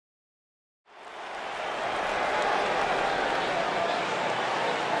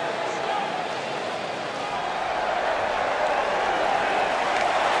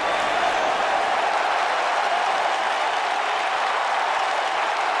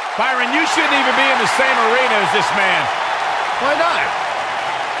Byron, you shouldn't even be in the same arena as this man. Why not?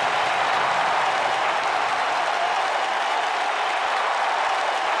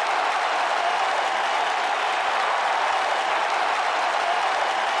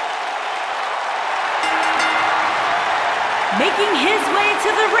 Making his way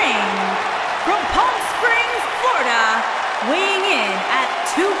to the ring from Palm Springs, Florida, weighing in at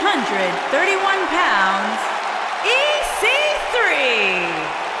 231 pounds, EC3.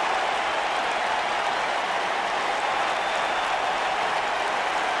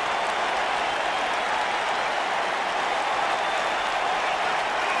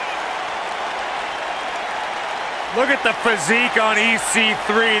 Look at the physique on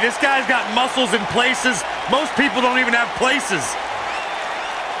EC3. This guy's got muscles in places most people don't even have places.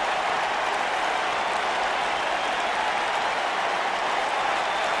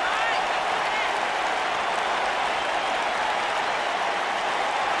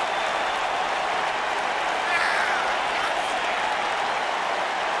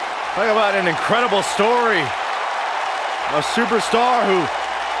 Talk about an incredible story. A superstar who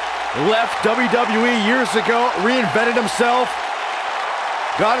left WWE years ago, reinvented himself,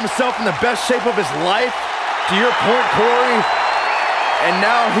 got himself in the best shape of his life, to your point, Corey, and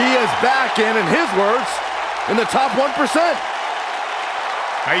now he is back in his words, in the top 1%.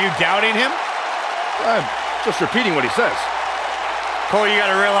 Are you doubting him? I'm just repeating what he says. Corey, you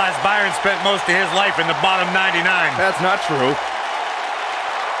gotta realize Byron spent most of his life in the bottom 99. That's not true.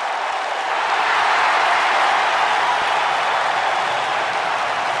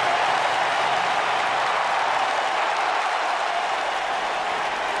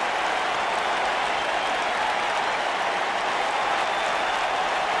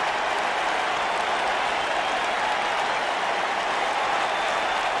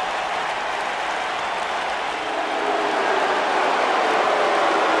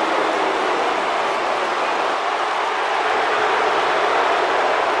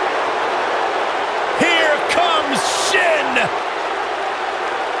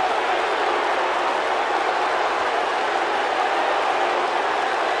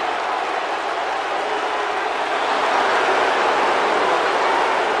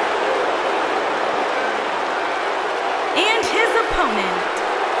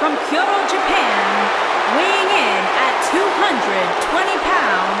 From Kyoto, Japan, weighing in at 220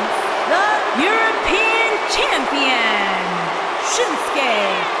 pounds, the European champion, Shinsuke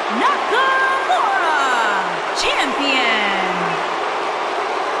Nakamura, champion.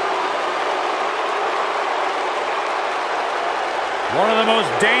 One of the most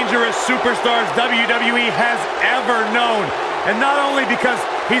dangerous superstars WWE has ever known. And not only because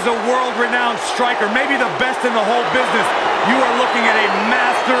he's a world-renowned striker, maybe the best in the whole business, you are looking at a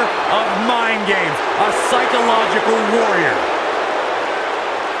master of mind games, a psychological warrior.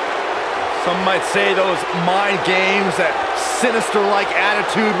 Some might say those mind games, that sinister-like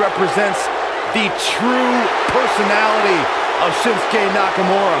attitude represents the true personality of Shinsuke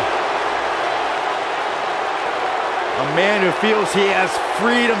Nakamura. A man who feels he has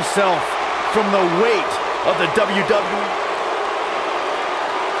freed himself from the weight of the WWE.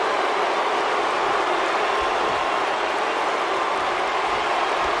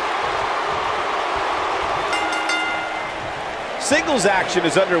 Singles action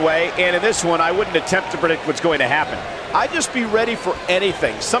is underway, and in this one, I wouldn't attempt to predict what's going to happen. I'd just be ready for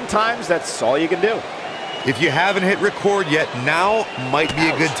anything. Sometimes that's all you can do. If you haven't hit record yet, now might be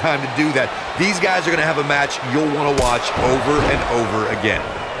a good time to do that. These guys are going to have a match you'll want to watch over and over again.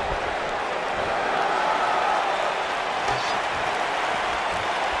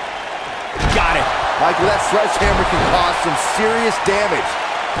 Got it. Michael, that sledgehammer can cause some serious damage.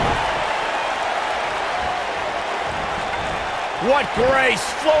 What grace!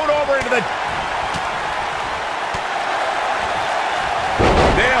 Float over into the...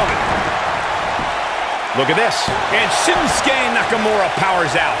 Nailed it. Look at this. And Shinsuke Nakamura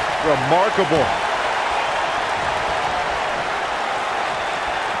powers out. Remarkable.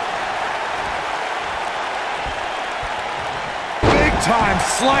 Big time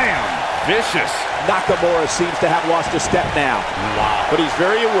slam. Vicious. Nakamura seems to have lost a step now. Wow. But he's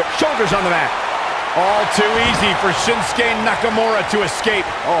very aware. Shoulders on the mat. All too easy for Shinsuke Nakamura to escape.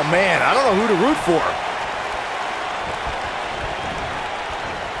 Oh, man, I don't know who to root for.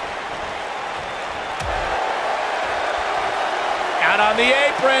 Out on the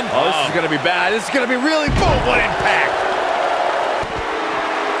apron. Oh, this is going to be bad. This is going to be really... Boom, what impact.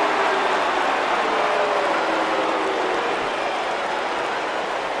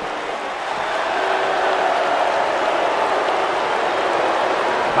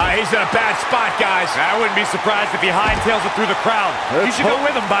 he's in a bad spot, guys. I wouldn't be surprised if he hightails it through the crowd. You should go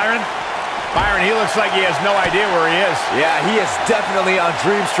with him, Byron. Byron, he looks like he has no idea where he is. Yeah, he is definitely on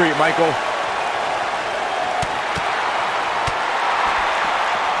Dream Street, Michael.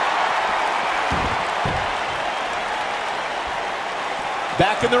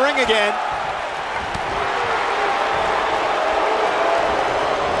 Back in the ring again.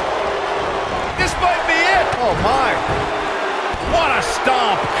 This might be it. Oh, my. What a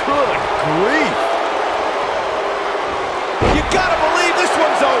stomp. Good grief. You gotta believe this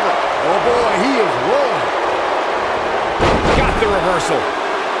one's over. Oh, boy, he is rolling. Got the reversal.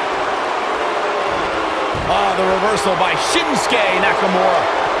 Oh, the reversal by Shinsuke Nakamura.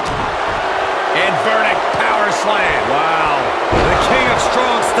 Inverted power slam. Wow. The king of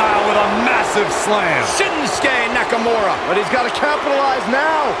strong style with a massive slam. Shinsuke Nakamura. But he's got to capitalize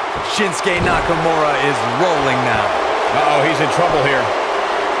now. Shinsuke Nakamura is rolling now. Uh-oh, he's in trouble here.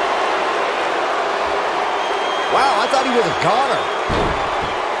 Wow, I thought he was a goner.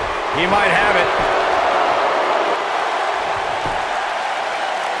 He might have it.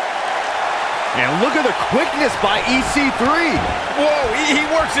 And look at the quickness by EC3. Whoa, he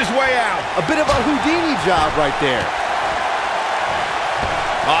works his way out. A bit of a Houdini job right there.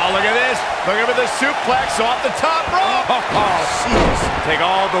 Oh, look at this. Look at the suplex off the top rope. Oh, jeez. Take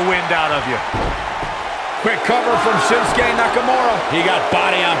all the wind out of you. Quick cover from Shinsuke Nakamura. He got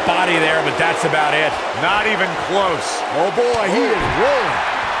body on body there, but that's about it. Not even close. Oh, boy, he is rolling.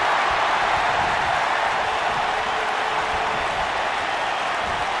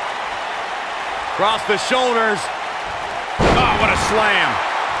 Across the shoulders. Oh, what a slam.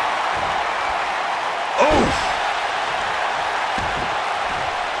 Oof.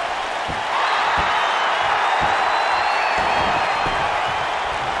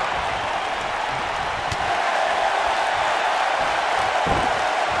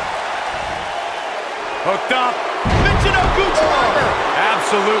 Hooked up. Michinoku driver.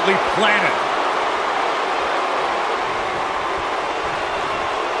 Absolutely planted.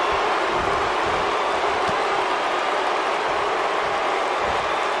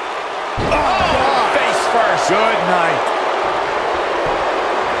 Face first. Good night.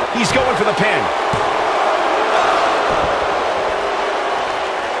 He's going for the pin.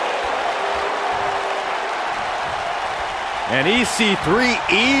 And EC3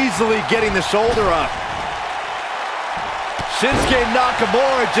 easily getting the shoulder up. Shinsuke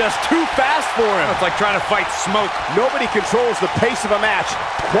Nakamura just too fast for him. It's like trying to fight smoke. Nobody controls the pace of a match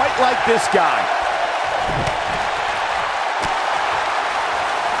quite like this guy.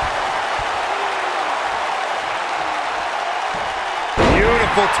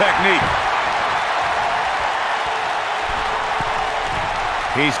 Beautiful technique.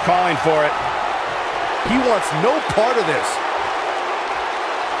 He's calling for it. He wants no part of this.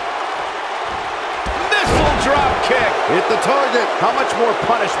 Missile drop kick. Hit the target. How much more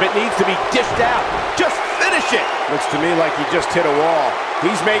punishment needs to be dished out? Just finish it. Looks to me like he just hit a wall.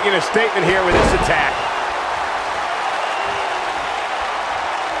 He's making a statement here with this attack.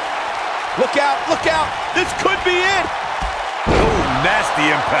 Look out, look out. This could be it. Oh, nasty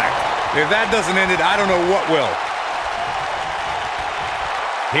impact. If that doesn't end it, I don't know what will.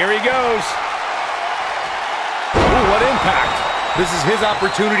 Here he goes. Ooh, what impact. This is his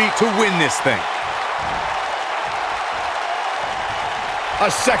opportunity to win this thing. A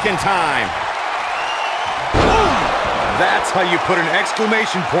second time. Boom! That's how you put an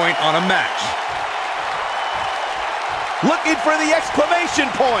exclamation point on a match. Looking for the exclamation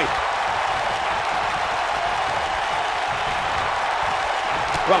point.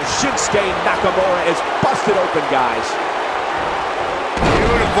 Well, Shinsuke Nakamura is busted open, guys.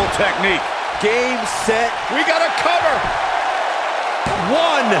 Beautiful technique. Game, set. We got a cover.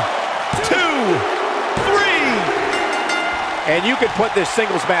 1, 2, 3. And you could put this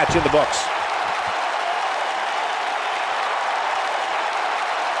singles match in the books.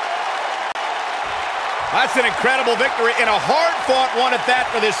 That's an incredible victory and a hard-fought one at that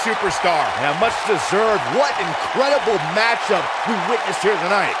for this superstar. Yeah, much deserved. What incredible matchup we witnessed here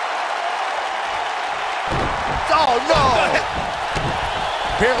tonight. Oh, no!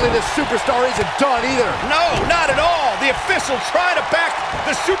 Apparently this superstar isn't done either. No, not at all. The official trying to back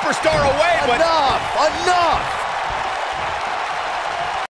the superstar away, but... Enough! Enough!